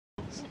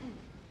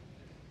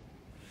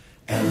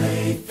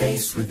LA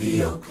faced with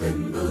the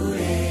Oakland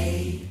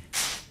booty.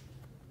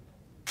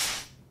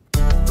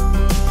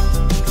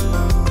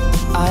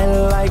 I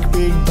like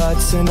big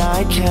butts and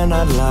I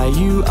cannot lie.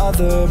 You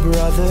other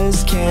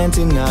brothers can't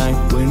deny.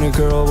 When a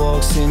girl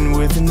walks in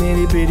with an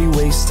itty bitty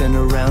waist and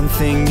a round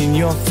thing in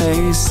your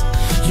face,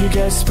 you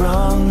get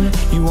sprung,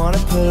 you wanna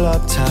pull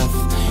up tough.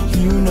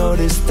 You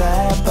notice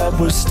that butt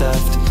was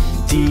stuffed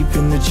deep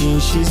in the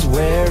jeans she's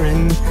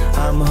wearing.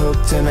 I'm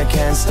hooked and I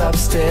can't stop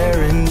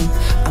staring.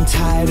 I'm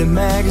tired of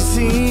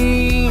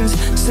magazines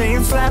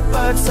saying flat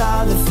butts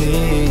are the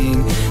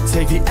thing.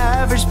 Take the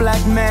average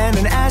black man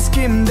and ask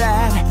him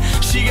that.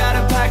 She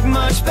gotta pack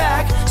much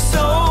back.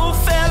 So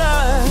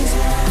fellas,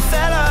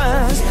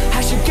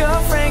 has your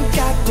girlfriend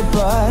got the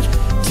butt?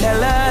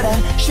 Tell her to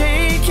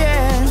shake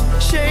it,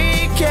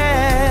 shake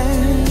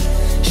it,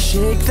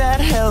 shake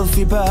that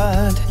healthy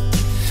butt.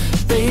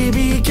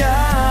 Baby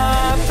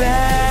got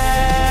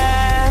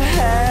back,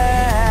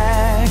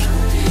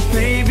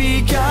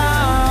 baby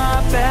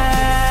got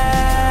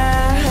back,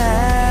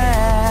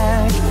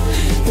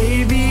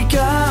 baby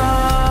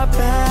got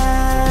back.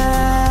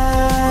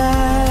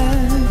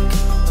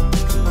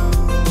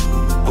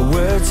 A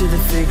word to the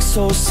thick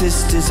soul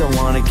sisters, I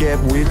wanna get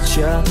with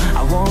ya.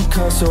 I won't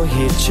cuss or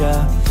hit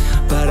ya,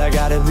 but I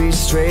gotta be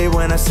straight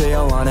when I say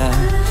I wanna.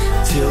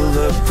 Till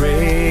the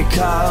break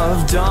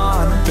of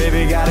dawn,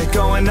 baby got it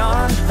going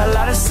on. A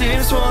lot of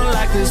simps won't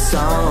like this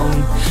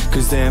song,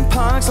 cause them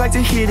punks like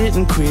to hit it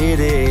and quit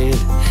it,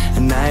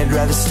 and I'd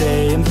rather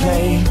stay and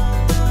play.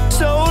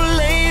 So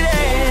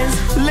ladies,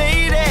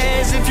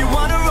 ladies, if you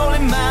wanna roll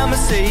in my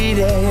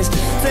Mercedes,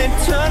 then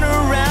turn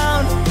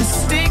around and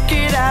stick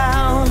it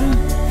out.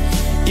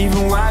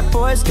 Even white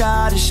boys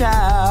gotta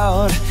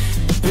shout.